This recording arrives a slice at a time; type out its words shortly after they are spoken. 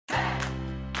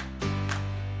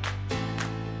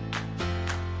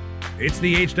It's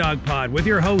the H-Dog Pod with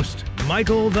your host,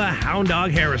 Michael the Hound Dog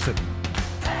Harrison.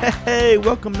 Hey,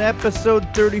 welcome to episode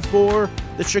 34,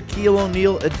 the Shaquille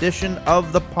O'Neal edition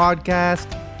of the podcast.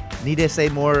 Need I say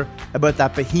more about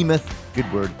that behemoth,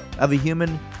 good word, of a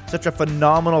human, such a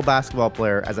phenomenal basketball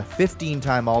player as a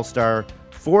 15-time All-Star,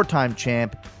 4-time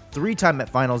champ, 3-time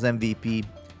Met Finals MVP.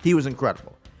 He was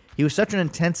incredible. He was such an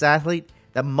intense athlete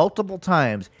that multiple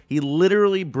times he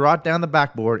literally brought down the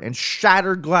backboard and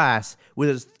shattered glass with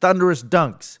his thunderous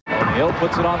dunks. O'Neal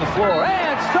puts it on the floor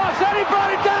and stops and he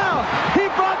brought it down. He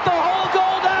brought the whole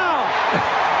goal down.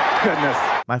 Goodness.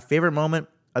 My favorite moment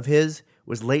of his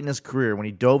was late in his career when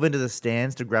he dove into the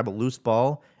stands to grab a loose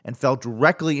ball and fell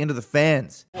directly into the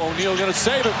fans. O'Neal going to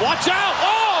save it. Watch out.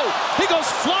 Oh, he goes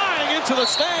flying into the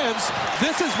stands.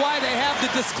 This is why they have the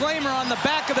disclaimer on the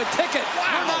back of the ticket.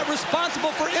 We're not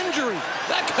responsible for injury.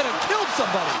 That could have killed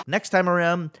somebody. Next time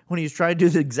around, when he was trying to do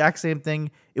the exact same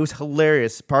thing, it was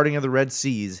hilarious, parting of the Red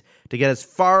Seas, to get as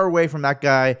far away from that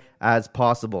guy as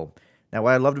possible. Now,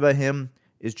 what I loved about him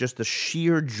is just the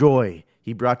sheer joy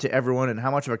he brought to everyone and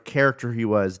how much of a character he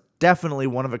was. Definitely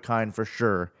one of a kind for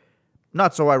sure.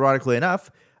 Not so ironically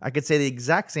enough, I could say the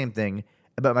exact same thing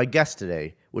about my guest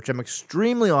today, which I'm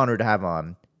extremely honored to have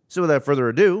on. So without further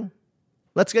ado,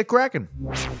 let's get cracking.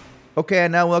 Okay, I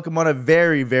now welcome on a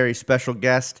very, very special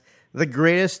guest, the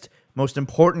greatest, most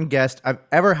important guest I've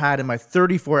ever had in my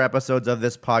 34 episodes of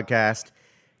this podcast.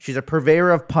 She's a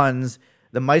purveyor of puns,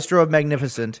 the maestro of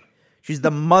magnificent. She's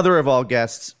the mother of all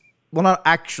guests. Well, not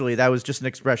actually, that was just an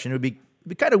expression. It would be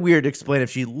kind of weird to explain if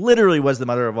she literally was the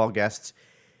mother of all guests.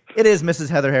 It is Mrs.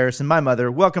 Heather Harrison, my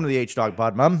mother. Welcome to the H-Dog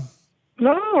Pod, Mom.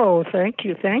 Oh, thank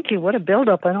you. What a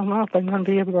build-up. I don't know if I'm going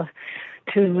to be able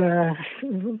to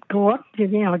go up,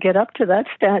 get up to that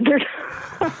standard.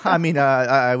 I mean,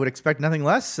 I would expect nothing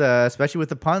less, especially with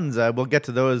the puns. We'll get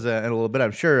to those in a little bit,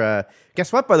 I'm sure.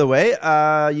 Guess what, by the way?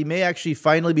 You may actually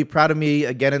finally be proud of me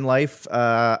again in life.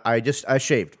 I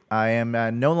shaved. I am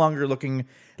no longer looking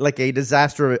like a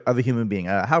disaster of a human being.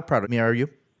 How proud of me are you?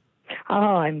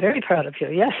 Oh, I'm very proud of you.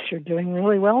 Yes, you're doing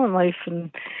really well in life and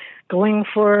going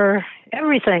for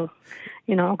everything,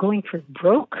 going for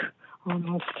broke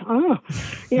almost. Oh,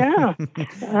 yeah.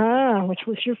 Which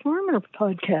was your former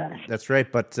podcast. That's right.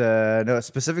 But no,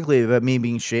 specifically about me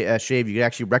being shaved, you could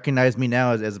actually recognize me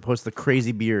now as opposed to the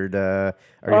crazy beard. Are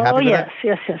you happy with that?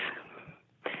 Yes.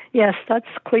 Yes, that's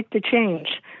quite the change.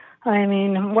 I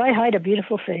mean, why hide a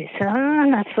beautiful face?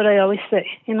 That's what I always say,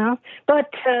 But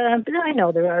I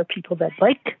know there are people that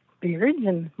like beards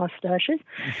and mustaches.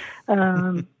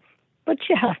 But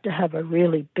you have to have a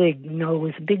really big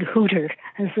nose, big hooter,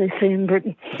 as they say in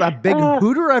Britain. A big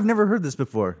hooter? I've never heard this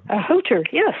before. A hooter,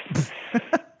 yes.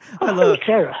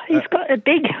 Hooter. He's got a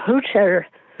big hooter,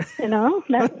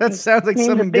 That sounds like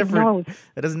something different. Nose.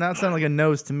 It does not sound like a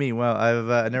nose to me. Well,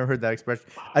 I've never heard that expression.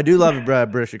 I do love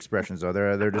British expressions, though.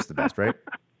 They're just the best, right?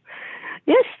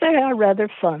 Yes, they are rather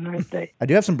fun, aren't they? I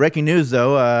do have some breaking news,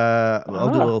 though.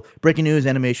 I'll do a little breaking news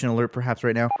animation alert perhaps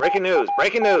right now. Breaking news.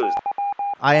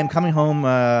 I am coming home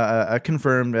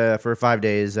confirmed for 5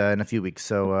 days in a few weeks,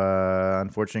 so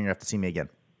unfortunately you have to see me again.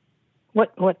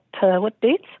 What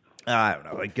dates? I don't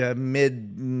know, like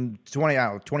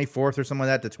mid-24th or something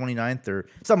like that to 29th or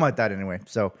something like that anyway.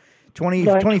 So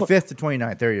 25th to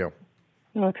 29th, there you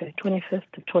go. Okay, 25th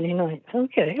to 29th.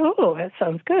 Okay, that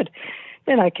sounds good.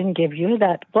 Then I can give you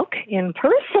that book in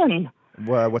person.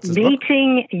 What's this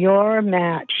Meeting Your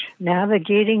Match,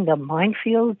 Navigating the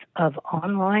Minefields of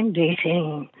Online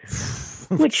Dating. Jeez.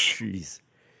 Which is...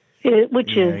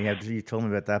 You told me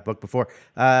about that book before.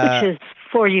 Which is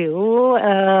for you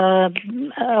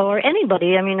or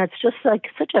anybody. I mean, it's just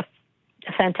like such a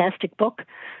fantastic book.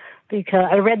 Because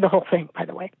I read the whole thing, by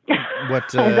the way,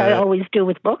 as I always do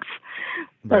with books,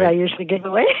 but I usually give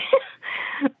away.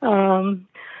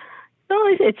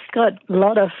 It's got a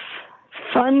lot of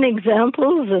fun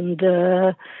examples and,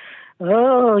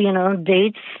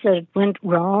 dates that went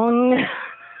wrong.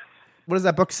 What does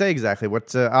that book say exactly?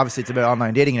 Obviously, it's about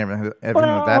online dating and everything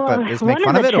like that, but is it make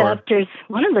fun of it?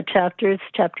 One of the chapters,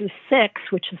 chapter 6,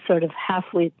 which is sort of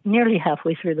nearly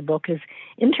halfway through the book, is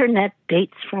Internet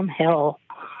Dates from Hell.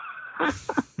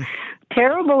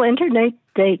 Terrible internet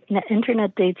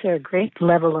dates are a great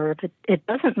leveler. It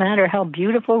doesn't matter how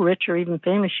beautiful, rich, or even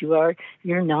famous you are,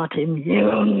 you're not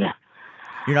immune.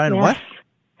 You're not in what?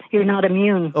 You're not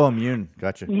immune. Oh, immune.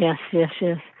 Gotcha. Yes.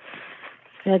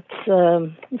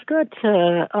 It's got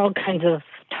all kinds of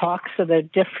talks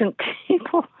about different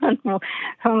people and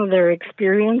some of their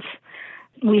experience.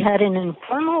 We had an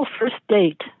informal first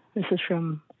date. This is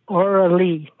from Aura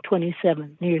Lee,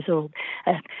 27 years old.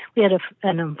 We had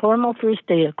an informal first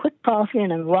date, a quick coffee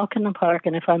and a walk in the park,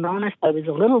 and if I'm honest, I was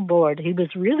a little bored. He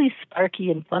was really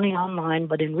sparky and funny online,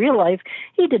 but in real life,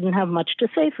 he didn't have much to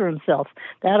say for himself.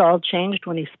 That all changed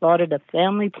when he spotted a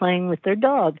family playing with their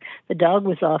dog. The dog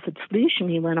was off its leash, and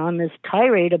he went on this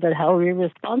tirade about how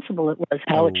irresponsible it was,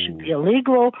 how it should be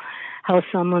illegal, how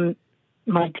someone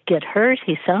might get hurt.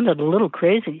 He sounded a little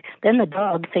crazy. Then the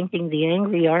dog, thinking the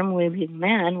angry arm-waving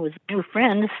man was a new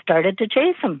friend, started to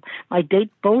chase him. My date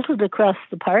bolted across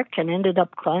the park and ended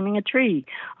up climbing a tree.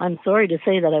 I'm sorry to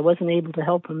say that I wasn't able to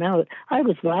help him out. I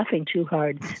was laughing too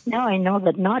hard. Now I know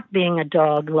that not being a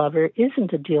dog lover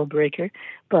isn't a deal breaker,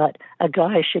 but a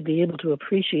guy should be able to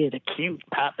appreciate a cute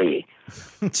puppy.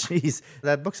 Jeez,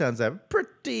 that book sounds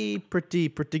pretty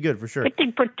good for sure.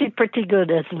 Pretty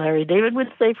good, as Larry David would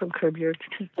say from Curb Your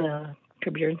Enthusiasm.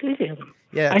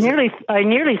 Yeah, I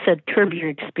nearly said Curb Your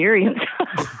Experience.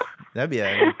 That'd be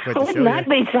quite the show. Wouldn't that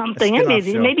be something?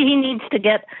 Maybe he needs to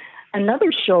get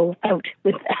another show out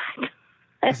with that.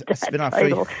 A spin-off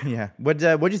show. Yeah. What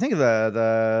do you think of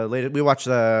the latest? We watched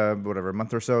a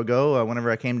month or so ago.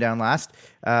 Whenever I came down last,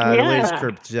 the latest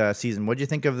Curb season. What do you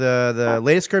think of the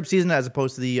latest Curb season as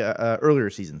opposed to the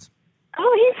earlier seasons?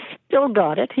 Oh, he's still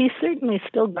got it. He's certainly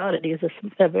still got it. He's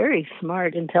a very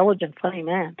smart, intelligent, funny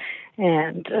man,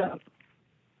 and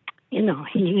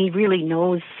he really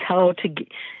knows how to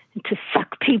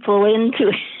suck people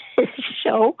into his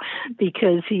show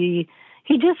because he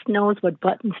just knows what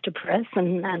buttons to press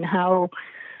and how,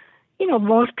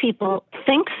 most people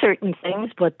think certain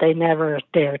things, but they never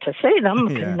dare to say them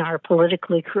in our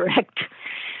politically correct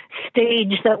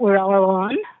stage that we're all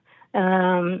on.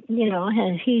 And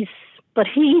but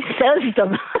he says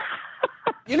them.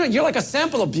 You're like a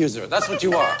sample abuser. That's what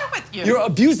you are. You're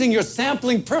abusing your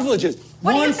sampling privileges.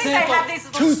 One sample,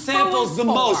 two samples the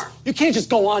most. You can't just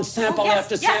go on sample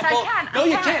after sample. I can. No,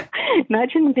 you can't.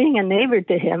 Imagine being a neighbor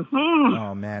to him.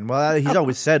 Oh, man. Well, he's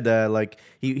always said,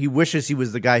 he wishes he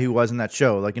was the guy who was in that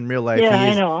show. Like, in real life, he is,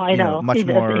 I know. Much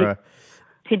more...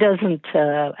 He doesn't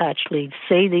actually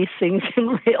say these things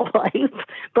in real life,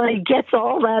 but he gets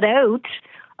all that out,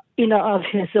 of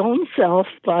his own self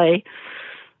by...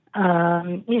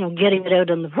 getting it out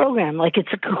on the program. Like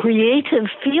it's a creative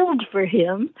field for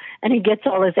him, and he gets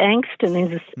all his angst and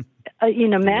his,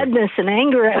 madness and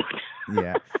anger out.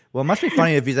 Yeah. Well, it must be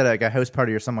funny if he's at a house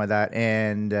party or something like that,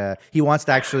 and he wants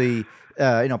to actually,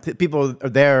 people are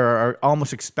there are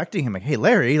almost expecting him, like, hey,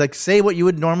 Larry, like, say what you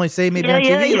would normally say maybe on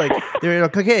TV. Yeah. Like, they're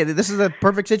like, okay, this is a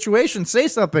perfect situation. Say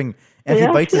something. And if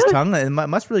he bites his tongue, it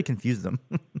must really confuse them.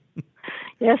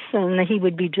 Yes, and he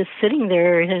would be just sitting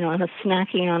there,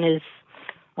 snacking on his,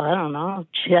 I don't know,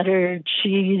 cheddar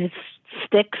cheese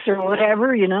sticks or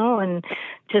whatever, and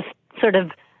just sort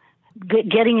of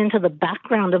getting into the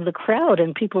background of the crowd,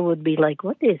 and people would be like,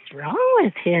 what is wrong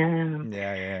with him?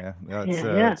 Yeah.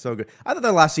 It's so good. I thought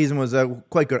the last season was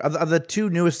quite good. Of the two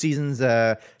newest seasons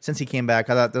since he came back,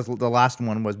 I thought the last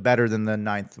one was better than the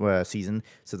 9th season.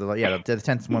 So the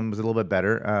 10th one was a little bit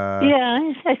better.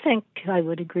 I think I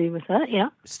would agree with that, yeah.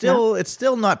 It's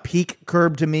still not peak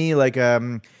Curb to me. Like,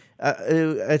 I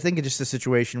think it's just a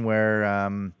situation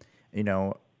where,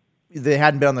 they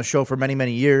hadn't been on the show for many,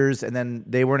 many years, and then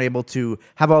they weren't able to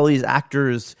have all these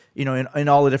actors, in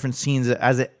all the different scenes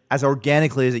as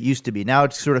organically as it used to be. Now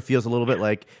it sort of feels a little bit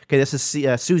like, okay, this is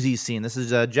Susie's scene, this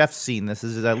is Jeff's scene, this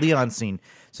is Leon's scene.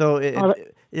 So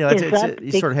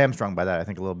he's sort of hamstrung by that, I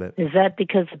think, a little bit. Is that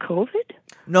because of COVID?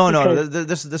 No.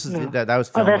 This is that was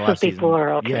filmed that's last season. Before.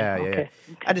 Okay. Yeah. Okay.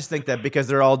 I just think that because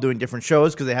they're all doing different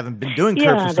shows because they haven't been doing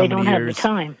Curb for so many years. Yeah, they don't have the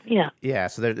time. Yeah. Yeah,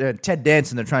 so they're Ted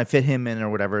Danson. They're trying to fit him in or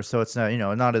whatever. So it's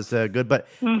not as good, but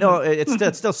no,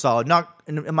 it's still solid. Not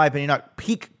in my opinion, not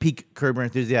peak Curb Your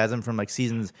Enthusiasm from like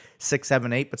seasons 6,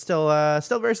 7, 8, but still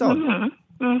very solid.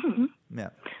 Yeah.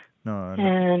 No.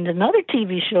 And another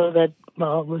TV show that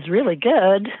was really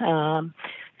good.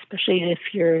 Especially if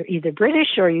you're either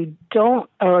British or you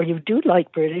do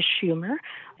like British humor,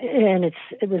 and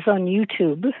it was on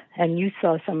YouTube, and you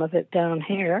saw some of it down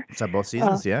here. Saw both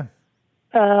seasons, yeah.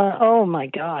 Oh my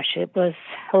gosh, it was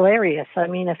hilarious. I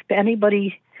mean, if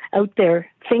anybody out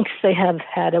there thinks they have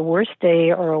had a worse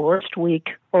day or a worst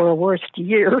week or a worst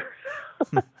year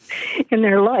in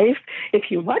their life, if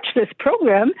you watch this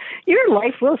program, your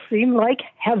life will seem like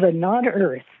heaven on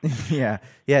earth. Yeah.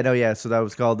 So that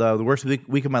was called The Worst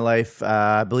Week of My Life.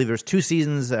 I believe there's 2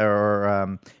 seasons, or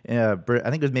I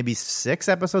think it was maybe 6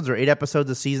 episodes or 8 episodes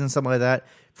a season, something like that,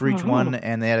 for each one.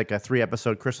 And they had like a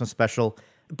 3-episode Christmas special.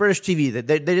 British TV,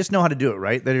 they just know how to do it,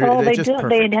 right? They're they just do.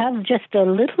 perfect. They have just a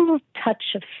little touch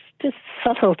of just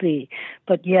subtlety,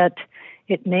 but yet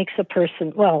it makes a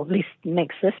person, well, at least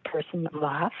makes this person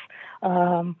laugh,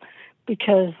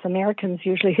 because Americans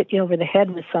usually hit you over the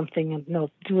head with something and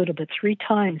they'll do it about 3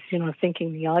 times,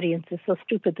 thinking the audience is so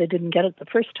stupid they didn't get it the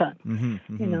first time,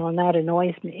 and that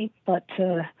annoys me. But,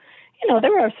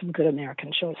 there are some good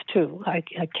American shows too. I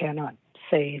cannot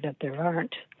say that there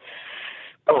aren't.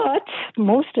 But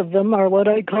most of them are what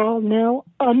I call now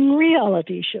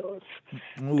unreality shows.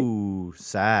 Ooh,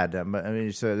 sad.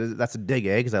 So that's a dig,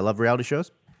 eh? Because I love reality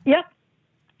shows. Yep.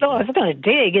 No, it's not a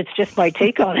dig. It's just my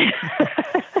take on it.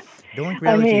 Don't like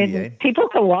reality TV, eh? People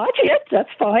can watch it. That's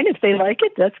fine. If they like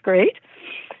it, that's great.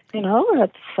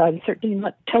 I'm certainly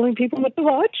not telling people what to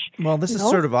watch. Well, this is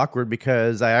sort of awkward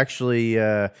because I actually,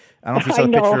 I don't know if you saw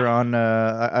the picture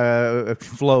on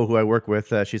Flo, who I work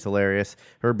with. She's hilarious.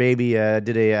 Her baby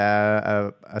did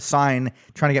a sign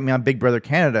trying to get me on Big Brother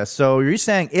Canada. So you're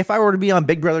saying if I were to be on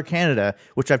Big Brother Canada,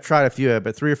 which I've tried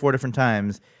but 3 or 4 different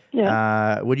times,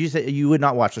 would you say you would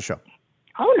not watch the show?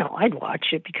 Oh, no, I'd watch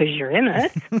it because you're in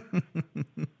it.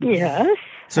 Yes.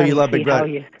 So you love Big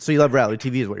Brother. So you love reality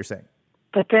TV is what you're saying.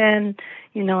 But then,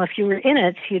 if you were in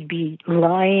it, you'd be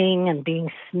lying and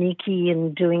being sneaky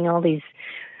and doing all these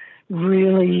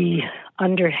really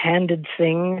underhanded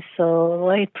things. So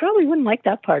I probably wouldn't like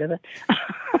that part of it.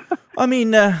 I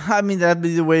mean, that'd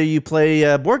be the way you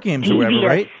play board games or whatever,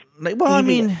 right?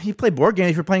 You play board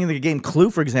games. If you're playing the game Clue,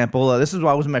 for example, this is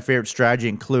always my favorite strategy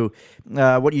in Clue.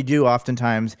 What you do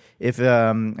oftentimes,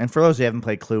 and for those who haven't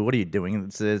played Clue, what are you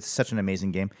doing? It's such an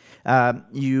amazing game.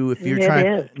 If you're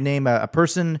trying to name a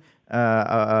person,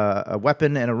 a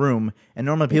weapon, and a room, and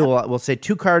normally people will say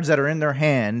 2 cards that are in their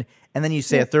hand, and then you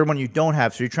say a third one you don't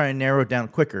have, so you're trying to narrow it down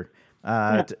quicker.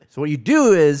 So what you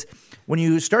do is, when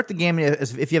you start the game,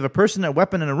 if you have a person, a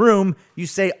weapon, and a room, you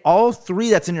say all 3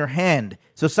 that's in your hand.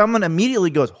 So someone immediately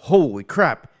goes, holy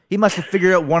crap, he must have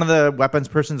figured out one of the weapons,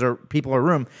 persons, or people or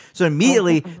room. So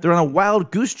immediately they're on a wild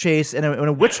goose chase and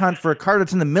a witch hunt for a card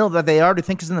that's in the middle that they already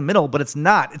think is in the middle, but it's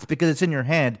not. It's because it's in your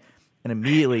hand. And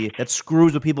immediately that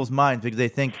screws with people's minds because they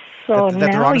think that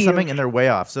they're on something and they're way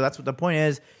off. So that's what the point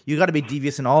is. You got to be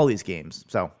devious in all these games.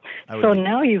 So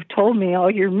now you've told me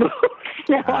all your moves.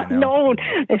 Now I know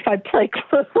if I play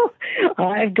Clue,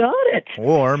 I've got it.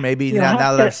 Or maybe now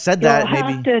that I've said that,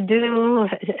 maybe have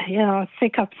to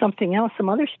think up something else, some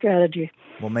other strategy.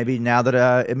 Well, maybe now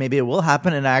that maybe it will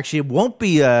happen, and I actually won't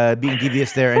be being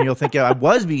devious there, and you'll think I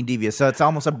was being devious. So it's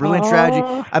almost a brilliant strategy.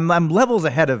 I'm levels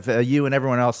ahead of you and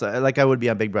everyone else, like I would be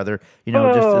on Big Brother.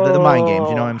 Just the mind games.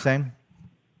 You know what I'm saying?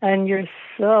 And you're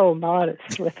so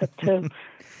modest with it too.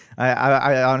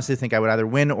 I honestly think I would either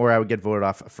win or I would get voted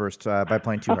off first by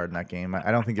playing too hard in that game. I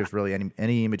don't think there's really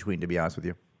any in between, to be honest with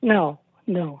you. No,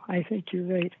 I think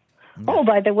you're right. Yeah. Oh,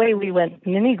 by the way, we went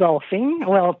mini golfing.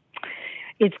 Well,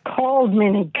 it's called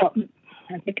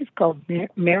I think it's called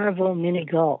Maryville Mini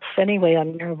Golf. Anyway,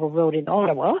 on Maryville Road in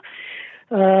Ottawa.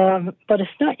 But it's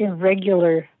not your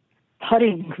regular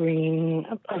putting green.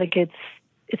 Like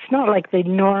it's not like the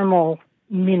normal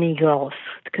mini golf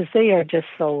because they are just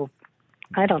so,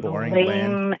 I don't know,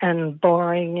 lame and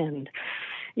boring and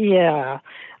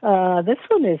this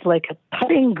one is like a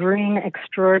putting green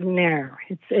extraordinaire.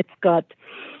 It's got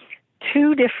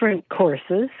 2 different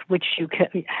courses which you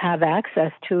can have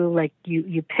access to. Like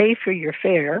you pay for your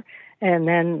fare and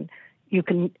then you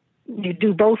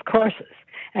do both courses,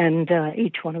 and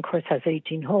each one of course has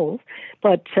 18 holes.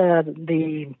 But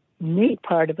the neat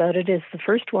part about it is the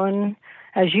first one,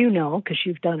 as you know because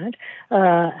you've done it,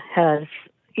 has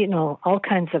all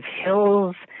kinds of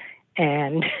hills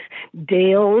and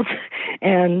dales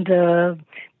and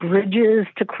bridges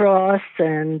to cross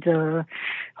and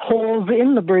holes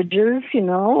in the bridges.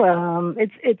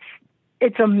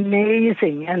 It's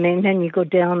amazing. And then you go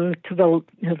down to the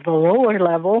lower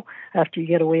level after you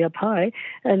get way up high,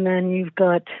 and then you've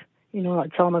got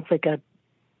it's almost like a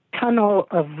tunnel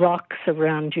of rocks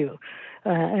around you,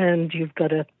 and you've got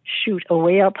to shoot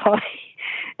way up high.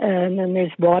 And then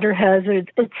there's water hazards.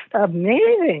 It's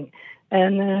amazing.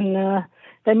 And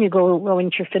then you go,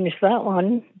 once you finish that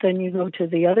one, then you go to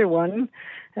the other one.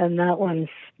 And that one's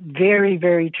very,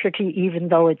 very tricky, even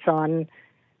though it's on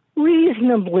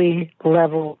reasonably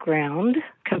level ground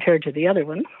compared to the other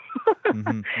one.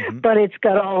 But it's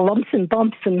got all lumps and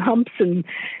bumps and humps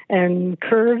and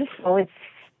curves. So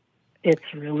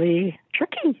it's really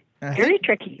tricky. Very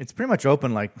tricky. It's pretty much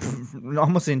open like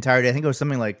almost the entire day. I think it was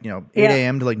something like 8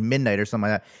 a.m. to like midnight or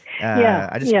something like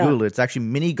that. I just Googled it. It's actually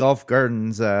Mini Golf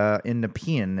Gardens in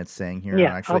Nepean. It's saying here.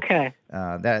 Yeah. Actually. Okay.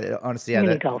 That honestly,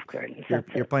 Mini Golf Gardens.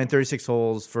 You're playing 36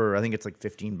 holes for I think it's like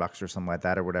 $15 or something like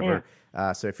that or whatever.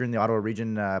 So if you're in the Ottawa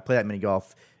region, play that mini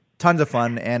golf. tons of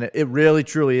fun, and it really,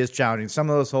 truly is challenging. Some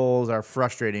of those holes are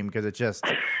frustrating because it's just,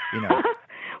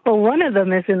 Well, one of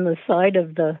them is in the side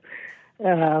of the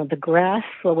grass,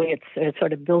 the way it's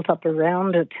sort of built up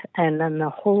around it, and then the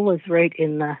hole is right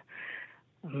in the,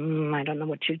 I don't know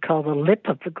what you'd call the lip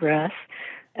of the grass.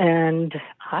 And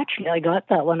actually, I got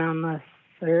that one on the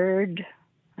third,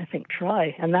 I think,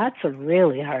 try, and that's a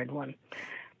really hard one.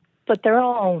 But they're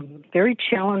all very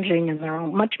challenging, and they're all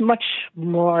much, much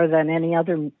more than any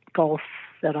other golf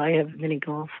that I have, mini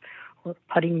golf or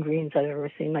putting greens I've ever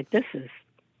seen. Like this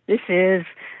is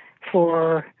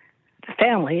for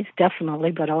families,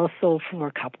 definitely, but also for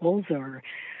couples or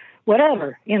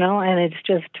whatever, and it's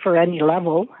just for any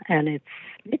level, and it's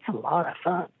a lot of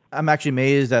fun. I'm actually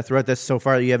amazed that throughout this so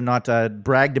far you have not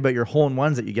bragged about your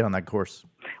hole-in-ones that you get on that course.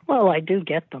 Well, I do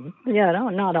get them. Yeah, no,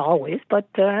 not always, but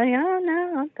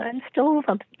I'm still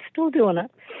doing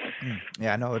it.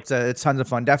 Yeah, no, it's tons of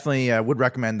fun. Definitely would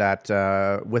recommend that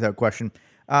without question.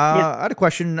 I had a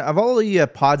question. Of all the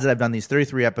pods that I've done, these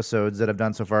 33 episodes that I've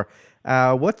done so far,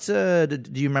 do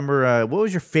you remember, what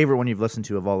was your favorite one you've listened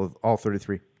to of all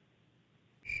 33?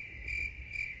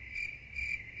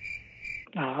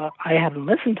 I haven't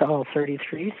listened to all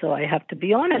 33, so I have to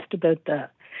be honest about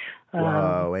that.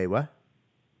 Whoa, wait, what?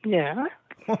 Yeah.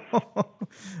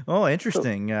 Oh,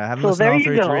 interesting. Haven't so listened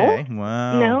to all 33, go. eh?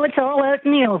 Wow. No, it's all out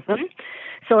in the open.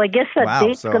 So I guess that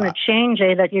date's going to change,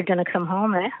 that you're going to come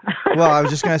home, eh? Well, I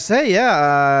was just going to say,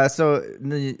 yeah.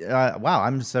 Wow,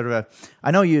 I'm sort of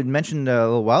I know you had mentioned a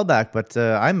little while back, but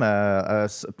I'm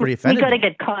pretty offended. We got to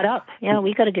get caught up. Yeah,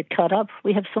 we got to get caught up.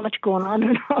 We have so much going on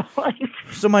in our life.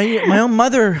 So my own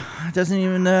mother doesn't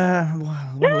even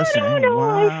want to listen.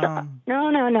 No.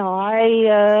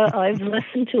 I've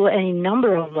listened to a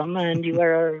number of them, and you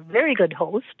are a very good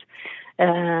host.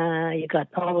 You got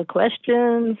all the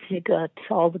questions, you got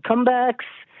all the comebacks,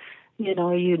 you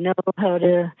know how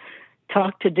to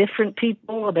talk to different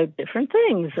people about different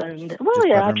things. And,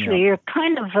 you're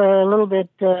kind of a little bit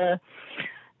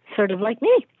sort of like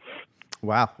me.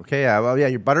 Wow. Okay. Yeah. Well, yeah,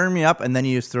 you're buttering me up, and then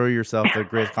you just throw yourself the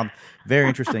great compliment. Very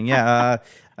interesting. Yeah.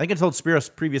 I think I told Spiro's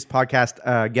previous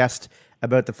podcast guest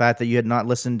about the fact that you had not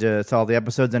listened to all the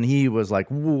episodes, and he was like,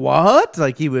 what?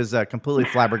 Like, he was completely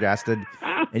flabbergasted,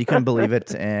 and he couldn't believe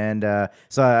it. And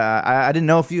so I didn't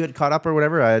know if you had caught up or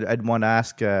whatever. I'd want to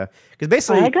ask, because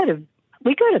basically...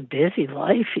 We got a busy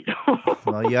life,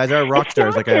 Well, you guys are rock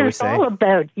stars, like I always say. It's all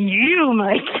about you,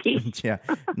 Mikey. Yeah.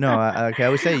 No, I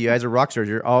always say you guys are rock stars.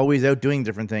 You're always out doing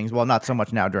different things. Well, not so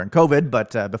much now during COVID,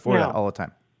 but before that, all the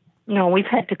time. No, we've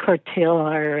had to curtail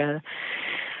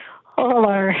all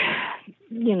our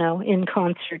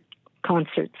in-concert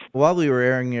concerts. While we were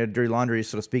airing Dirty Laundry,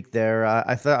 so to speak, there,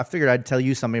 I figured I'd tell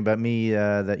you something about me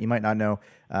that you might not know.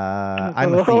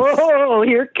 I'm a thief. Oh,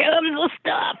 here comes the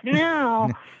stuff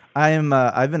now.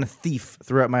 I've been a thief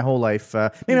throughout my whole life.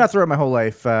 Maybe not throughout my whole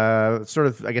life. Sort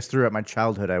of, I guess, throughout my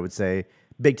childhood, I would say.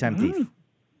 Big time thief.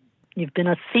 You've been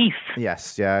a thief.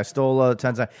 Yes, yeah. I stole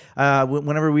tons of.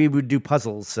 Whenever we would do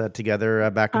puzzles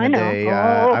together back in the day,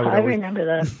 I remember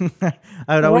that.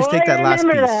 I would always take that last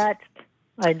piece. I remember that.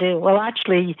 I do. Well,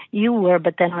 actually, you were,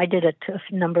 but then I did it a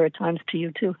number of times to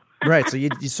you too. Right.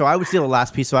 So I would steal the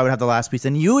last piece, so I would have the last piece,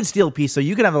 and you would steal a piece, so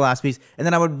you could have the last piece, and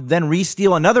then I would then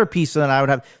re-steal another piece, so then I would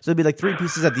have. So it'd be like 3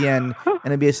 pieces at the end, and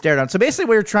it'd be a stare down. So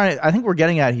basically, I think we're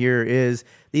getting at here is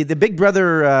the Big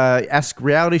Brother esque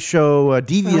reality show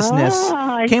deviousness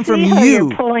came from you.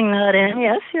 You're pulling that in.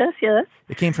 Yes.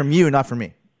 It came from you, not from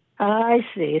me. I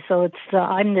see. So it's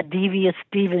I'm the devious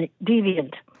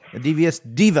deviant. The devious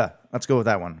diva. Let's go with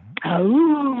that one.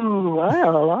 Oh,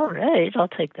 well, all right. I'll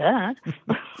take that.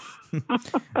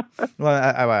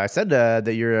 Well, I said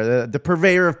that you're the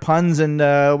purveyor of puns, and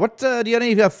what do you have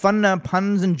any fun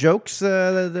puns and jokes?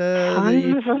 Puns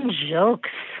and jokes.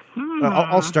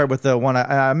 I'll start with the one.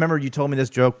 I remember you told me this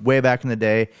joke way back in the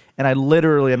day, and I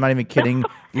literally, I'm not even kidding,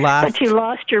 laughed. But you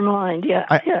lost your mind,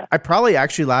 yeah. I probably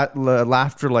actually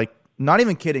laughed for like, not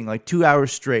even kidding, like 2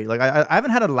 hours straight. Like I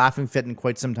haven't had a laughing fit in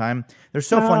quite some time. They're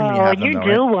so fun when you have them. You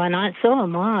do one. So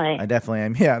am I. I definitely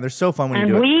am. Yeah, they're so fun when you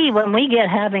do it. When we get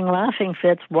having laughing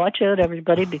fits, watch out,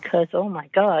 everybody, because oh my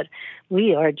God,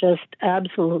 we are just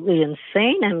absolutely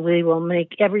insane, and we will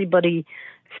make everybody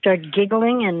start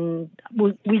giggling, and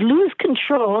we lose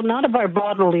control, not of our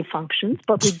bodily functions,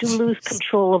 but we do lose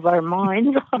control of our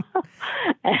minds,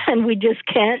 and we just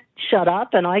can't shut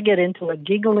up. And I get into a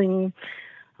giggling.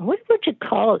 What would you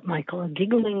call it, Michael? A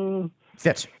giggling...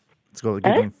 fit. Let's go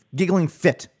with giggling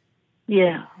fit.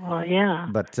 Yeah, well, yeah.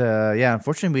 But,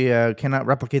 unfortunately, we cannot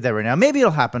replicate that right now. Maybe it'll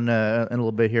happen in a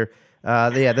little bit here.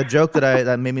 The joke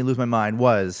that made me lose my mind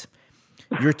was,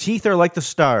 your teeth are like the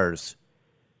stars.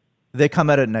 they come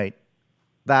out at night.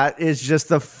 That is just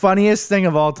the funniest thing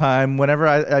of all time. Whenever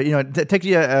it takes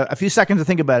you a few seconds to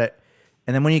think about it.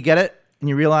 And then when you get it and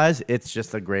you realize it's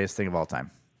just the greatest thing of all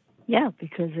time. Yeah,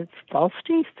 because it's false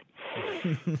teeth.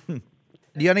 Do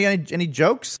you have any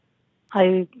jokes?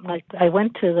 I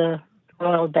went to the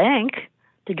Royal Bank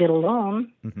to get a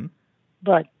loan,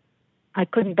 but I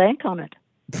couldn't bank on it.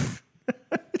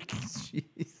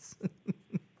 Jeez.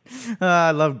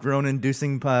 I love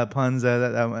groan-inducing puns.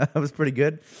 That was pretty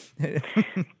good. That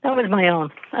was my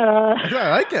own.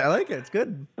 I like it. It's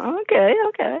good. Okay.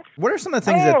 What are some of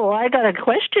the things I got a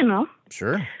question, though.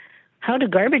 Sure. How do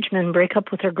garbage men break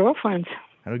up with their girlfriends?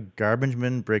 How do garbage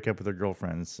men break up with their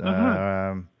girlfriends?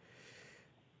 Well,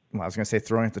 I was going to say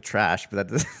throwing out the trash, but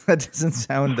that doesn't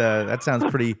sound. That sounds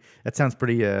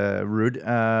pretty rude.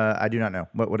 I do not know.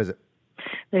 What is it?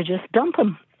 They just dump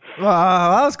them. Well,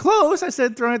 I was close. I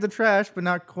said throwing out the trash, but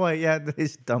not quite. Yeah, they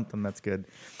just dumped them. That's good.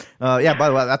 Yeah, by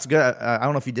the way, that's good. I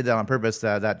don't know if you did that on purpose,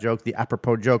 that joke, the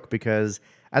apropos joke, because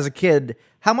as a kid,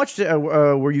 how much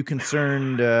were you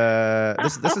concerned?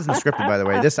 This isn't scripted, by the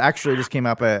way. This actually just came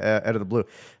up out of the blue.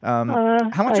 How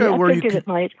much were you? It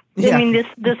might. Yeah. I mean,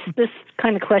 this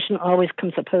kind of question always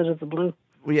comes up out of the blue,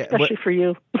 especially for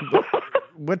you.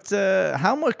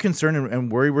 How much concerned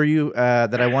and worried were you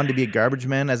that I wanted to be a garbage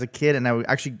man as a kid, and I would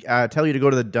actually tell you to go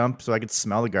to the dump so I could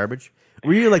smell the garbage?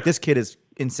 Were you like, this kid is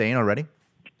insane already?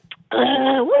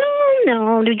 Well,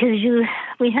 no, because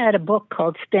we had a book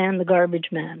called Stan the Garbage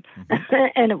Man,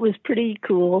 and it was pretty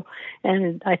cool,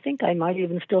 and I think I might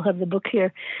even still have the book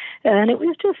here, and it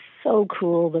was just so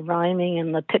cool, the rhyming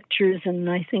and the pictures, and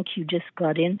I think you just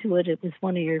got into it. It was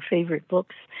one of your favorite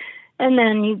books. And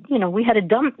then, we had a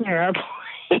dump near our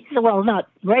place. Well, not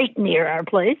right near our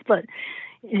place, but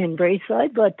in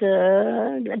Braeside, but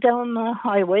down the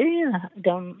highway,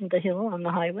 down the hill on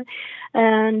the highway.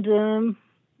 And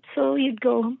so you'd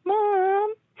go,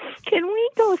 Mom, can we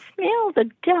go smell the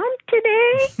dump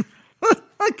today?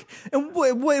 In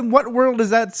what world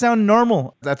does that sound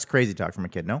normal? That's crazy talk from a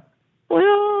kid, no?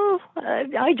 Well,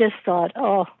 I just thought,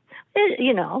 I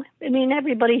mean,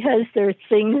 everybody has their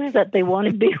things that they want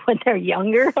to be when they're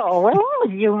younger. Oh, well,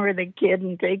 humor the kid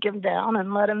and take him down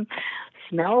and let him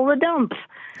smell the dump.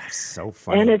 That's so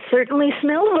funny. And it certainly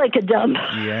smells like a dump.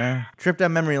 Yeah. Trip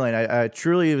down memory lane. I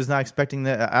truly was not expecting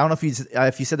that. I don't know if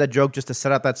you said that joke just to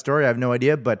set up that story. I have no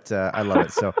idea, but I love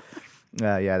it. So,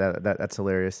 yeah, that's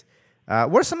hilarious.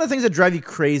 What are some of the things that drive you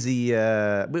crazy?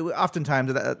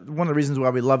 Oftentimes, one of the reasons why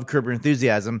we love Curb Your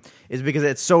Enthusiasm is because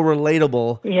it's so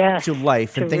relatable to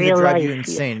life and things that drive you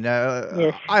insane.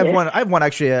 Yes. I have one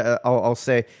actually. I'll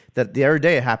say that the other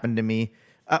day it happened to me.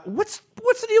 What's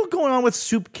the deal going on with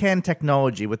soup can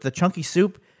technology with the chunky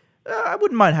soup? I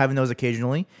wouldn't mind having those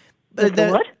occasionally.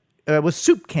 What? With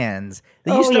soup cans,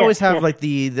 they used to always have like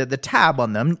the tab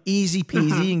on them, easy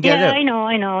peasy, and get it out.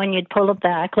 I know, and you'd pull it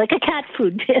back like a cat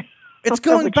food bin. It's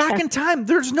going back in time.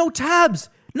 There's no tabs.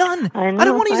 None. I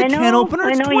don't want to use a can opener.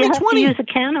 It's 2020. You have to use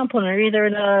a can opener, either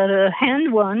the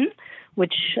hand one,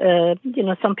 which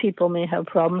some people may have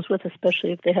problems with,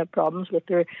 especially if they have problems with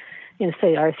their,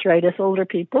 say arthritis, older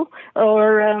people,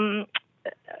 or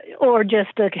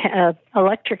just a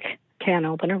electric can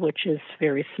opener, which is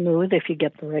very smooth if you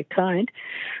get the right kind.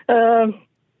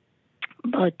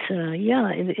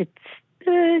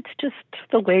 It's just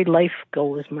the way life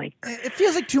goes, Mike. It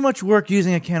feels like too much work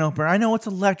using a can opener. I know it's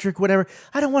electric, whatever.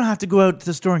 I don't want to have to go out to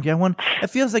the store and get one. It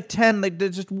feels like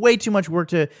there's just way too much work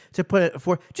to put it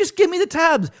for. Just give me the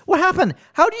tabs. What happened?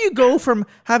 How do you go from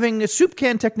having a soup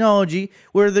can technology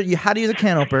where you had to use a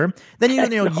can opener, then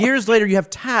years later you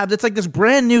have tabs. It's like this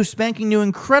brand new, spanking new,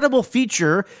 incredible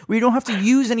feature where you don't have to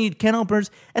use any can openers,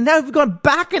 and now you've gone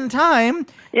back in time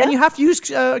and you have to use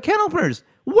can openers.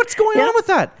 What's going on with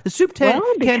that? The soup can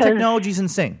technology is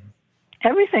insane.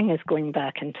 Everything is going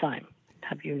back in time.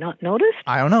 Have you not noticed?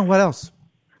 I don't know. What else?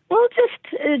 Well,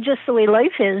 just the way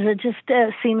life is. It just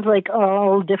seems like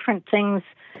all different things.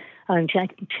 I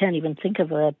can't even think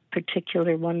of a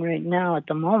particular one right now at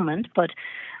the moment, but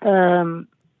everything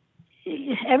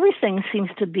seems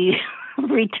to be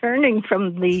returning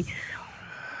from the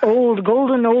old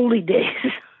golden oldie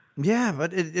days. Yeah,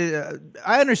 but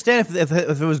I understand if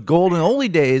it was golden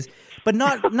oldie days, but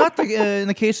not in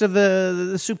the case of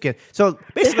the soup can. So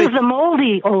basically, this is the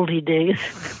moldy oldie days.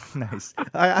 Nice.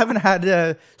 I haven't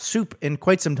had soup in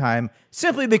quite some time,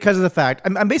 simply because of the fact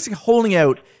I'm basically holding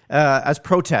out as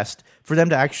protest for them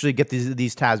to actually get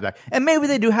these tabs back. And maybe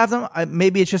they do have them.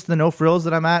 Maybe it's just the No Frills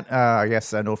that I'm at. I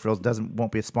guess No Frills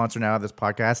won't be a sponsor now of this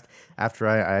podcast after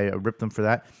I rip them for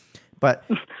that. But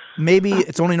maybe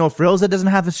it's only No Frills that doesn't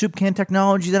have the soup can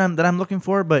technology that I'm looking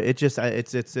for, but it just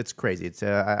it's crazy. It's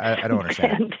I don't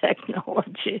understand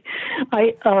technology.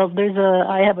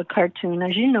 I have a cartoon,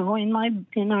 as you know, in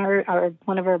our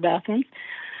one of our bathrooms,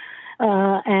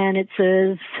 and it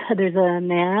says there's a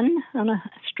man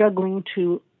struggling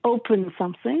to open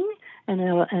something,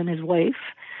 and his wife,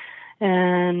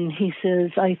 and he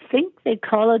says, "I think they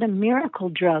call it a miracle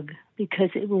drug because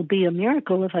it will be a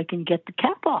miracle if I can get the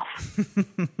cap off."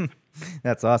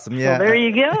 That's awesome. Yeah. So there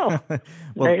you go.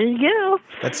 There you go.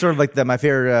 That's sort of like my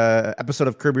favorite episode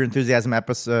of Curb Your Enthusiasm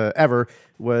episode ever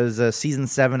was season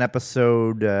 7,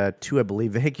 episode 2, I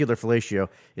believe. Vehicular fellatio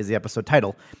is the episode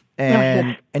title,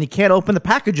 and he can't open the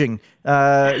packaging.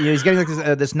 He's getting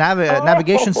like this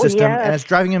navigation system, and it's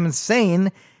driving him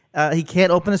insane. He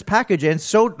can't open this package, and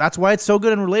so that's why it's so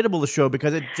good and relatable, the show,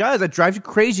 because it drives you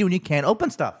crazy when you can't open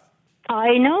stuff.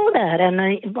 I know that, and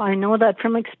I know that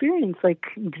from experience. Like,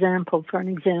 for an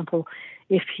example,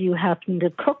 if you happen to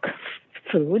cook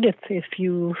food, if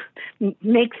you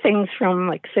make things from,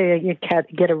 like, say, you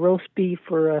get a roast beef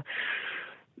or a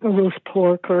roast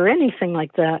pork or anything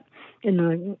like that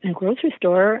in a grocery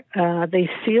store, they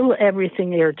seal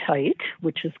everything airtight,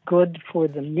 which is good for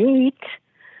the meat.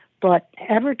 But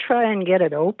ever try and get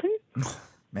it open?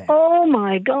 Man. Oh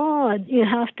my God! You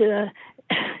have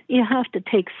to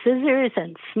take scissors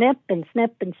and snip and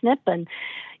snip and snip, and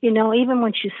even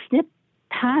once you snip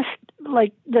past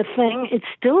like the thing, it's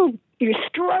still, you're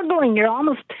struggling. You're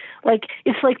almost like,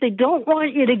 it's like they don't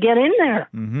want you to get in there.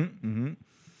 Mm-hmm. Mm-hmm.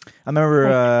 I remember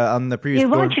on the previous. They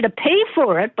want you to pay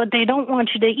for it, but they don't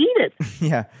want you to eat it.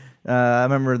 Yeah. I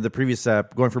remember the previous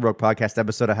Going for Broke podcast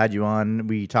episode I had you on.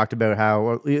 We talked about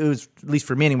how, it was, at least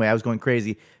for me anyway, I was going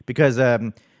crazy because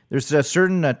there's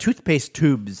certain toothpaste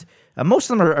tubes. Most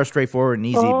of them are straightforward and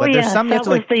easy, but there's some you have to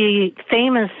like. That was the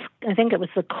famous, I think it was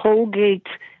the Colgate,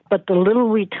 but the little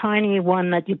wee tiny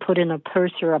one that you put in a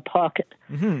purse or a pocket.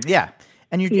 Mm-hmm, yeah.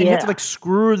 And you have to like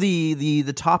screw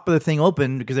the top of the thing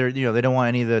open because they don't want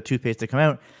any of the toothpaste to come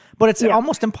out. But it's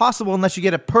almost impossible unless you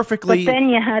get it perfectly. But then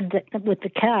you had with the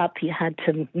cap, you had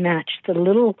to match the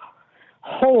little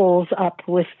holes up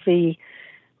with the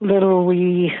little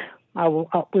wee,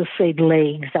 we'll say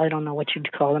legs. I don't know what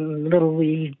you'd call them, little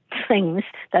wee things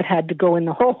that had to go in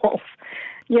the holes.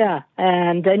 Yeah,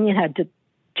 and then you had to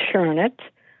turn it.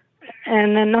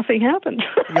 And then nothing happened.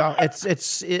 Yeah,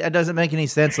 it doesn't make any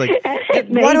sense. Like, why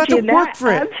do I have to work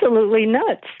for it? Absolutely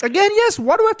nuts. Again, yes.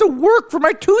 Why do I have to work for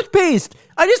my toothpaste?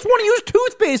 I just want to use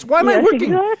toothpaste. Why am I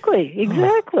working?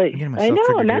 Exactly. I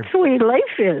know, and that's the way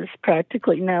life is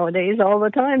practically nowadays. All the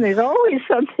time, there's always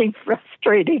something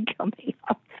frustrating coming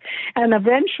up, and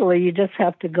eventually, you just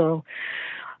have to go.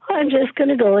 I'm just going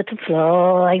to go with the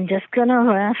flow. I'm just going to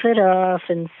laugh it off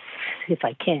and. If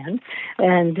I can,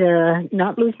 and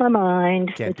not lose my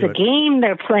mind. It's a game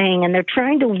they're playing, and they're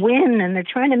trying to win, and they're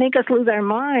trying to make us lose our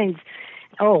minds.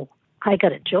 Oh, I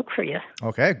got a joke for you.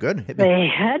 Okay, good. They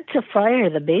had to fire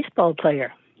the baseball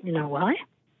player. You know why?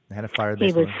 They had to fire the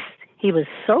baseball player. He was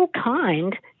so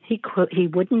kind, he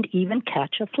wouldn't even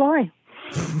catch a fly.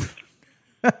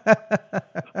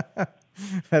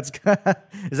 Is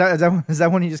that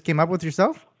one you just came up with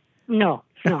yourself? No,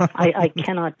 I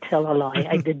cannot tell a lie.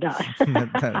 I did not.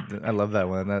 I love that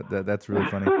one. That's really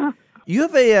funny. You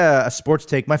have a sports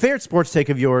take. My favorite sports take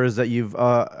of yours that you've,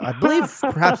 I believe,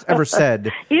 perhaps ever said.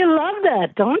 You love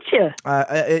that, don't you?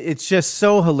 It's just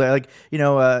so hilarious.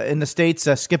 Like, in the States,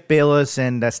 Skip Bayless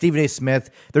and Stephen A. Smith,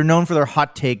 they're known for their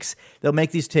hot takes. They'll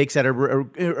make these takes that are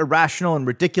irrational and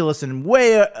ridiculous and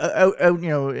way,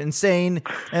 insane,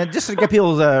 and just to get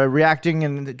people reacting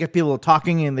and get people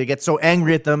talking, and they get so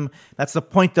angry at them. That's the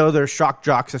point, though. They're shock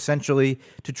jocks, essentially,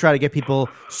 to try to get people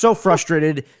so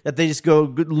frustrated that they just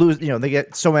lose. They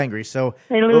get so angry. So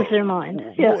they lose their mind.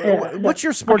 What's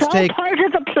your sports take? It's all part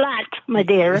of the plot, my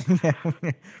dear.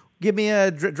 Give me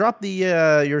drop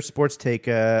your sports take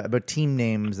about team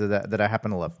names that I happen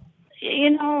to love.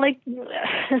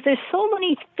 There's so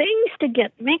many things to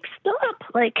get mixed up.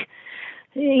 Like,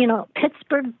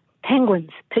 Pittsburgh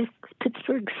Penguins,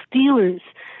 Pittsburgh Steelers.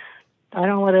 I don't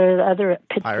know what other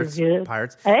Pittsburgh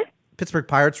Pirates. Eh? Pittsburgh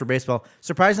Pirates for baseball.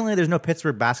 Surprisingly, there's no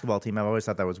Pittsburgh basketball team. I've always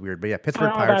thought that was weird. But yeah,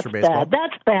 Pittsburgh Pirates for baseball.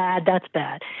 That's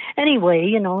bad.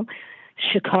 Anyway,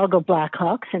 Chicago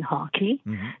Blackhawks in hockey,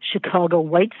 mm-hmm. Chicago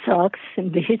White Sox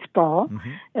in baseball,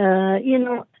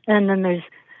 mm-hmm. And then there's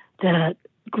the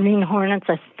Green Hornets.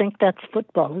 I think that's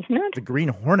football, isn't it? The Green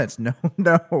Hornets? No.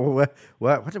 What?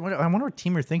 I wonder what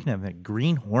team you're thinking of. The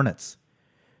Green Hornets.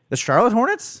 The Charlotte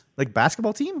Hornets? Like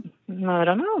basketball team? No, I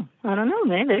don't know.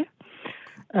 Maybe.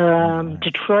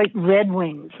 Detroit Red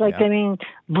Wings.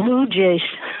 Blue Jays.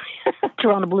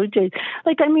 Toronto Blue Jays.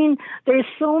 Like, I mean, there's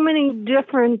so many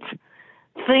different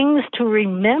things to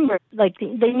remember. Like,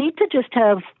 they need to just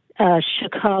have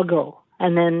Chicago,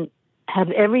 and then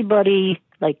have everybody,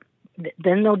 like,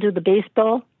 then they'll do the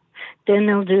baseball, then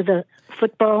they'll do the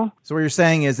football. So what you're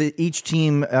saying is that each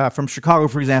team from Chicago,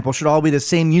 for example, should all be the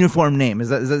same uniform name. Is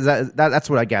that's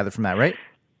what I gathered from that, right?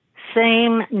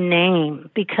 Same name,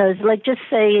 because, like, just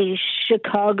say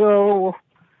Chicago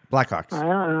Blackhawks. I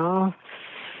don't know,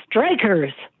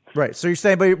 Strikers. Right. So you're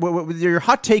saying, but what your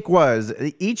hot take was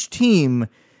each team,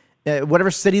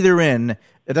 whatever city they're in,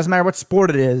 it doesn't matter what sport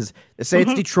it is. Say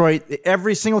it's Detroit.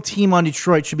 Every single team on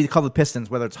Detroit should be called the Pistons,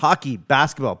 whether it's hockey,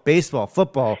 basketball, baseball,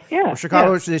 football. Yeah, or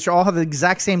Chicago, they should all have the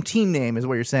exact same team name, is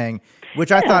what you're saying,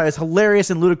 which I thought is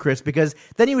hilarious and ludicrous, because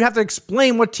then you would have to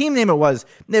explain what team name it was.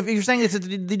 If you're saying it's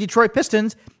the Detroit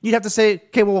Pistons, you'd have to say,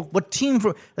 okay, well, what team?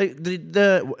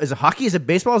 Is it hockey? Is it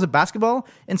baseball? Is it basketball?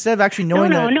 Instead of actually knowing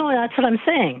No, that's what I'm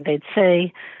saying. They'd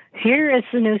say, here is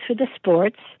the news for the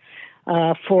sports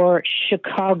for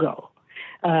Chicago.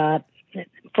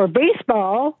 For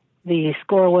baseball, the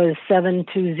score was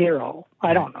 7-0.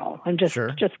 I don't know. I'm just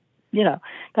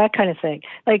that kind of thing.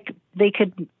 Like, they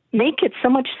could make it so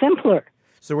much simpler.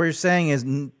 So what you're saying is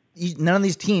none of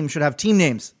these teams should have team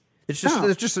names. It's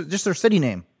just their city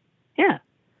name. Yeah.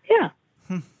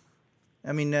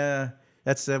 I mean,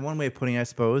 that's one way of putting it, I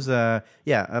suppose.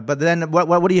 But then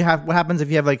what do you have? What happens if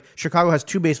you have, like, Chicago has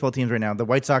two baseball teams right now, the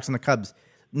White Sox and the Cubs,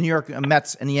 New York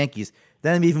Mets and the Yankees?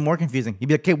 Then it'd be even more confusing. You'd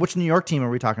be like, okay, which New York team are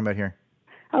we talking about here?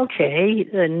 Okay,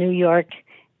 the New York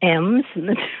M's and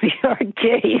the New York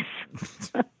Jays.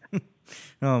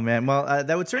 Oh, man. Well,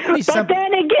 that would certainly be something. But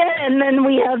then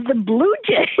we have the Blue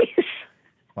Jays.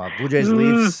 Well, Blue Jays,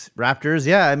 Leafs, Raptors.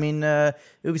 Yeah, I mean, it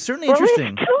would be certainly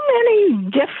interesting. There's too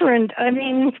many different, I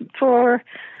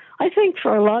think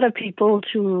for a lot of people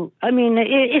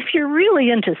if you're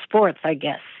really into sports, I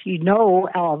guess, you know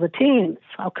all the teams.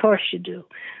 Of course you do.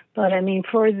 But,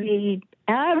 for the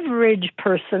average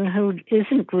person who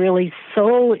isn't really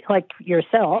so, like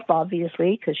yourself,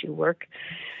 obviously, because you work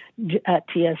at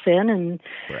TSN and,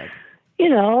 right.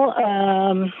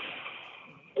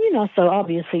 So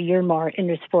obviously you're more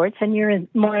into sports, and you're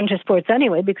more into sports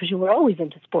anyway because you were always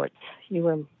into sports. You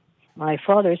were my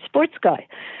father's sports guy.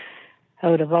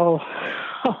 Out of all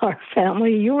our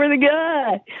family, you were the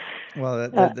guy. Well,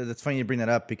 that's funny you bring that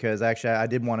up, because actually I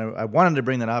wanted to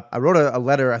bring that up. I wrote a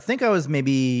letter. I think I was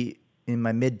maybe in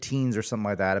my mid-teens or something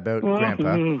like that about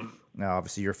Grandpa. Now,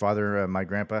 obviously, your father, my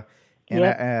grandpa. And,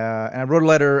 I wrote a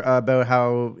letter about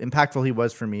how impactful he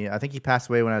was for me. I think he passed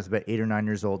away when I was about 8 or 9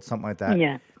 years old, something like that.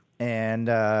 Yeah. And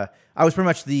I was pretty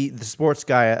much the sports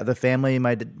guy of the family.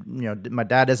 My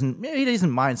dad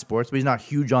doesn't mind sports, but he's not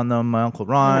huge on them. My Uncle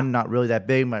Ron, not really that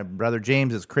big. My brother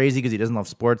James is crazy because he doesn't love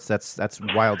sports. That's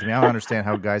wild to me. I don't understand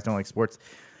how guys don't like sports.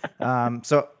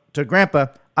 So to Grandpa,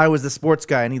 I was the sports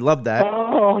guy, and he loved that.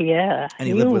 Oh, yeah. And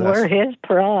he lived with us. You were his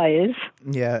prize.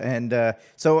 Yeah, and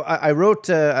so I wrote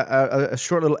a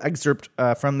short little excerpt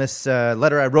from this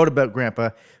letter I wrote about Grandpa.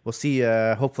 We'll see.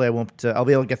 Hopefully, I'll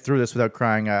be able to get through this without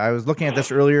crying. I was looking at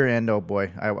this earlier, and oh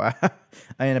boy, I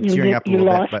ended up tearing up a little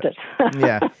bit. You lost it.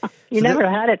 Yeah. You never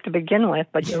had it to begin with,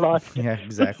 but you lost it. Yeah,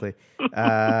 exactly.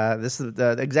 This is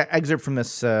the exact excerpt from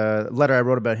this letter I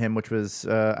wrote about him, which was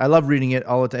I love reading it.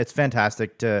 It's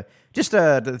fantastic to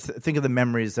think of the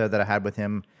memories that I had with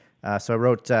him. So I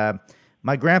wrote,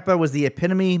 my grandpa was the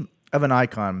epitome of an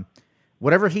icon.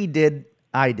 Whatever he did,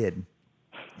 I did.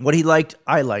 What he liked,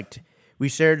 I liked. We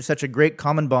shared such a great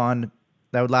common bond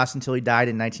that would last until he died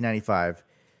in 1995.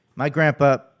 My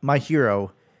grandpa, my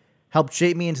hero, helped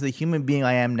shape me into the human being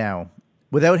I am now.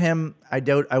 Without him, I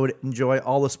doubt I would enjoy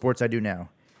all the sports I do now.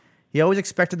 He always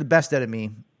expected the best out of me,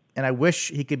 and I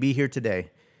wish he could be here today.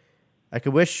 I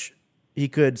could wish he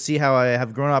could see how I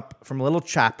have grown up from a little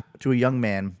chap to a young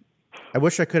man. I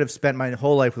wish I could have spent my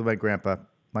whole life with my grandpa,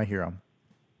 my hero.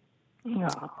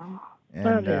 Aww, and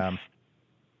that is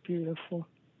beautiful.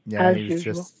 Yeah, as he was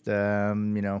usual. just,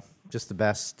 just the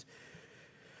best.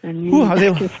 And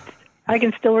I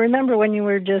can still remember when you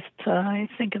were just, I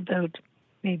think about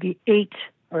maybe 8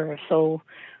 or so,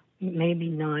 maybe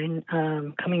 9,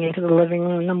 coming into the living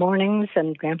room in the mornings,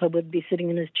 and Grandpa would be sitting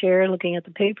in his chair looking at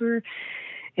the paper,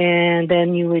 and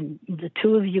then the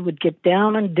two of you would get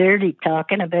down and dirty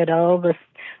talking about all the,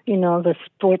 the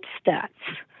sports stats,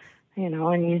 and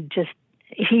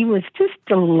he was just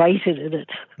delighted at it.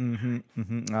 Mm-hmm,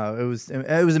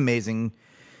 mm-hmm. It was amazing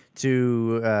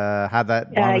to have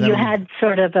that bond with you him. had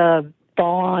sort of a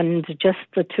bond, just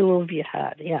the two of you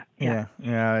had. Yeah.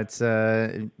 It's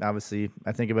obviously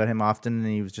I think about him often, and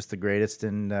he was just the greatest.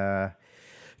 And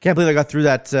Can't believe I got through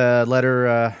that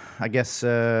letter, I guess,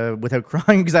 without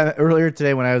crying, because earlier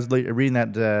today when I was reading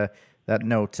that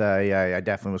note, I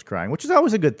definitely was crying, which is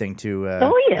always a good thing to,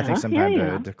 I think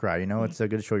sometimes to cry, it's good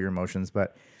to show your emotions,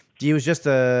 but he was just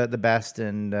the best,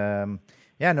 and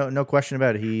no question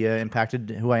about it. He impacted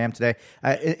who I am today.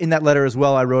 In that letter as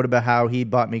well, I wrote about how he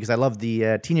bought me, because I love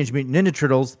the Teenage Mutant Ninja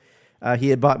Turtles, he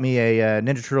had bought me a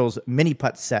Ninja Turtles mini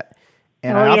putt set,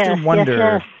 and I often wonder...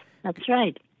 Yes, that's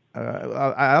right.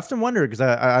 I often wonder, because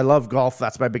I love golf.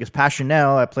 That's my biggest passion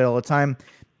now. I play all the time.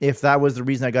 If that was the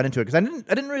reason I got into it, because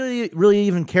I didn't really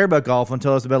even care about golf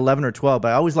until I was about 11 or 12. But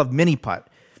I always loved mini putt.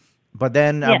 But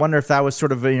then I wonder if that was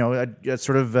sort of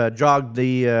jogged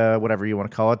the whatever you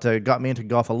want to call it, got me into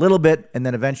golf a little bit, and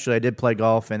then eventually I did play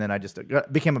golf, and then I just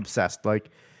became obsessed.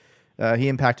 Like he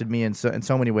impacted me in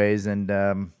so many ways,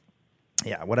 and.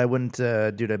 What I wouldn't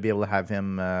do to be able to have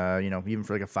him, even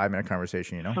for like a 5-minute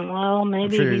conversation, Well,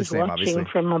 maybe sure he's watching obviously.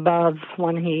 from above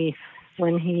when you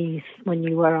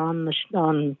were on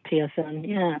PSN.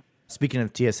 Yeah. Speaking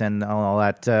of TSN and all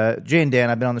that, Jay and Dan,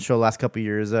 I've been on the show the last couple of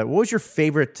years. What was your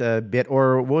favorite bit,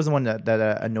 or what was the one that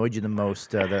annoyed you the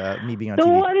most? Me being on TV. The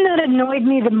one that annoyed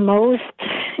me the most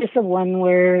is the one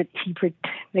where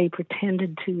they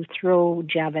pretended to throw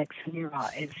Javex in your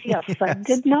eyes. Yes, I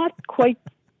did not quite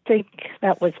think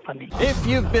that was funny. If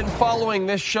you've been following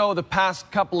this show the past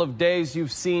couple of days,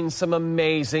 you've seen some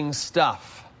amazing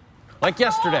stuff. Like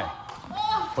yesterday,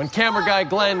 when camera guy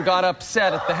Glenn got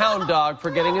upset at the hound dog for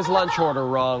getting his lunch order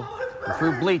wrong and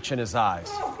threw bleach in his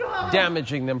eyes,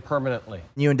 damaging them permanently.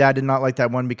 You and Dad did not like that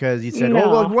one because you said,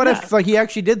 what if he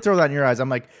actually did throw that in your eyes? I'm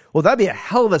like, well, that'd be a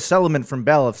hell of a settlement from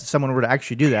Bell if someone were to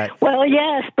actually do that. Well,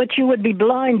 yes, but you would be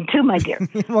blind too, my dear.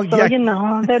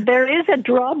 There is a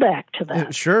drawback to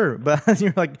that. Sure, but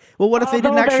you're like, well, what if they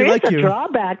didn't actually like you? There is a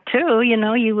drawback too.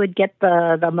 You would get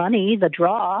the money, the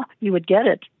draw. You would get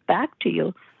it back to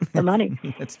you, the money.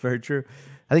 That's very true.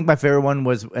 I think my favorite one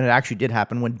was, and it actually did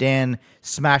happen, when Dan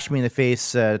smashed me in the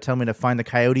face, telling me to find the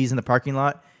coyotes in the parking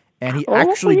lot, and he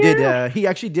actually did. He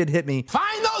actually did hit me.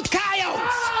 Find those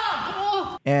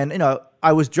coyotes! And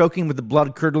I was joking with the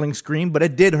blood curdling scream, but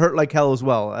it did hurt like hell as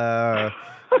well.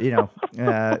 Very,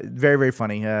 very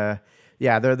funny.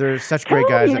 They're such great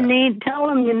guys. Tell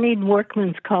them you need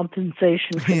workman's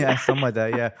compensation. Yeah, something like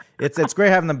that. Yeah, it's great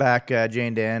having them back, Jay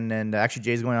and Dan, and actually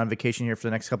Jay's going on vacation here for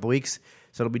the next couple of weeks.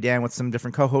 So it'll be Dan with some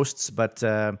different co-hosts, but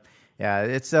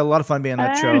it's a lot of fun being on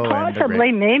that show.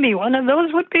 Possibly, maybe one of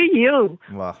those would be you.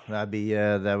 Well, that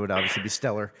would obviously be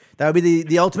stellar. That would be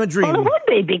the ultimate dream. Well, it would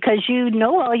be, because you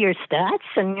know all your stats,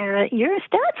 and you're a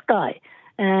stats guy,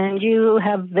 and you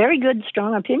have very good,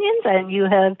 strong opinions, and you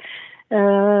have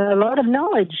a lot of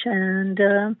knowledge,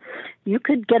 and you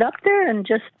could get up there and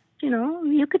just,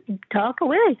 you could talk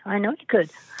away. I know you could.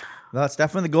 Well, that's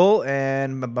definitely the goal,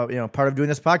 and part of doing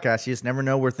this podcast, you just never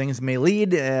know where things may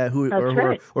lead, or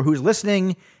who's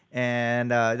listening,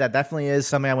 and that definitely is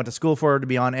something I went to school for, to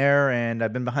be on air, and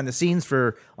I've been behind the scenes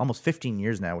for almost 15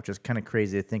 years now, which is kind of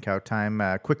crazy to think how time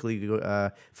quickly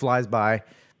flies by.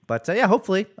 But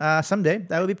hopefully someday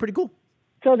that would be pretty cool.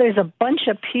 So there's a bunch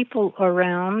of people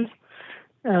around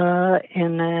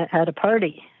at a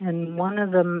party, and one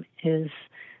of them is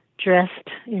dressed,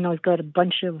 he's got a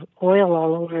bunch of oil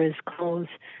all over his clothes,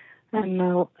 and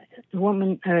the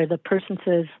woman or the person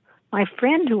says, "My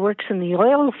friend who works in the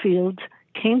oil fields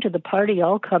came to the party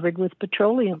all covered with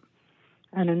petroleum."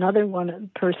 And another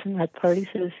person at the party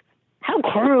says, "How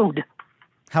crude."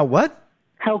 How what?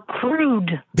 How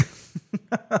crude.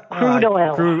 Crude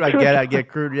oil. Crude, I get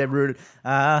crude, rude.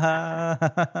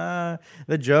 The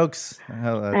jokes.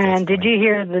 And did you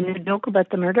hear the new joke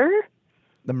about the murderer?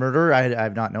 The murderer? I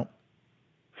have not, no.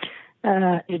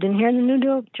 You didn't hear the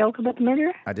new joke about the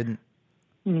murderer? I didn't.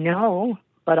 No,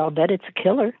 but I'll bet it's a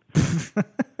killer.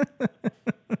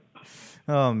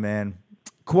 Oh, man.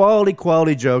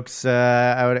 Quality jokes.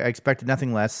 I expected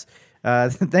nothing less.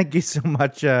 Thank you so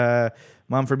much,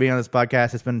 Mom, for being on this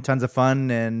podcast. It's been tons of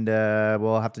fun, and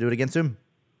we'll have to do it again soon.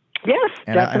 Yes,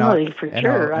 definitely, for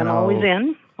sure. I'm always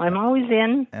in.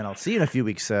 And I'll see you in a few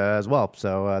weeks as well.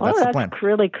 So that's the plan. That's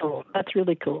really cool. That's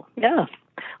really cool. Yeah,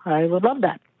 I would love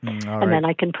that. Then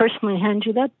I can personally hand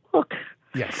you that book.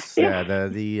 Yes. Yeah.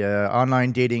 The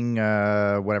online dating,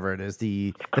 whatever it is,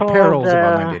 the perils of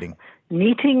online dating.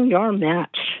 Meeting Your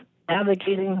Match.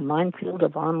 Navigating the minefield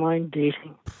of online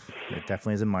dating. It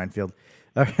definitely is a minefield.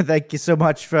 Thank you so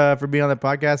much for being on the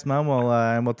podcast, Mom.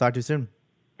 We'll talk to you soon.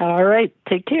 All right.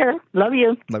 Take care. Love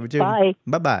you. Love you too. Bye.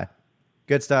 Bye-bye.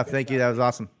 Good stuff. Thank you. That was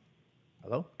awesome.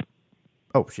 Hello?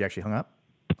 Oh, she actually hung up?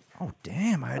 Oh,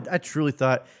 damn. I truly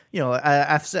thought,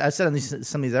 I've said on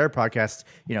some of these other podcasts,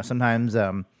 sometimes,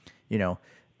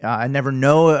 I never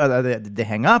know they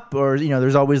hang up or,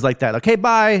 there's always like that. Okay,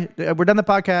 bye. We're done the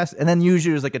podcast. And then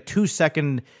usually there's like a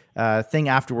 2-second thing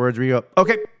afterwards where you go,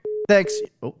 okay, thanks.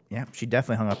 Oh, yeah, she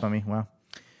definitely hung up on me. Wow.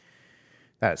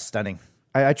 That is stunning.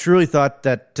 I truly thought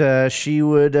that she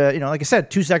would, like I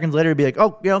said, 2 seconds later be like,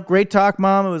 oh, great talk,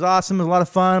 Mom. It was awesome. It was a lot of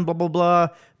fun, blah, blah, blah.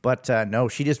 But no,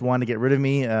 she just wanted to get rid of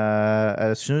me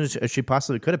as soon as she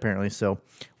possibly could, apparently. So,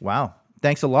 wow.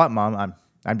 Thanks a lot, Mom.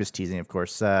 I'm just teasing, of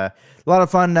course. A lot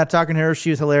of fun talking to her. She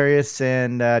was hilarious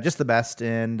and just the best.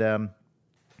 And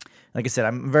like I said,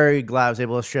 I'm very glad I was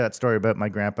able to share that story about my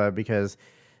grandpa because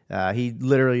he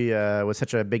literally was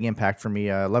such a big impact for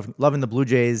me. Loving the Blue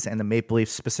Jays and the Maple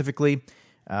Leafs specifically.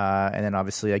 And then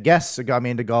obviously, I guess, it got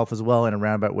me into golf as well in a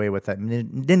roundabout way with that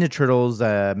Ninja Turtles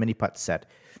mini putt set.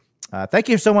 Thank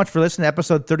you so much for listening to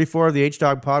episode 34 of the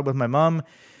H-Dog Pod with my mom.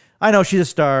 I know she's a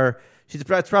star.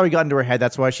 It's probably gotten to her head.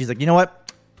 That's why she's like, you know what?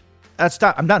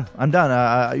 Stop. I'm done.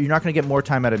 You're not going to get more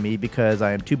time out of me because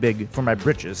I am too big for my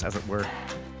britches, as it were.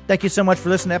 Thank you so much for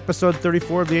listening to episode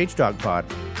 34 of the H-Dog Pod.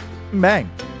 Bang.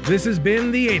 This has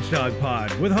been the H-Dog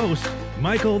Pod with host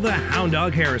Michael the Hound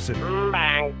Dog Harrison.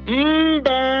 Bang.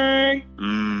 Bang.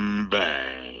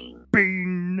 Bang.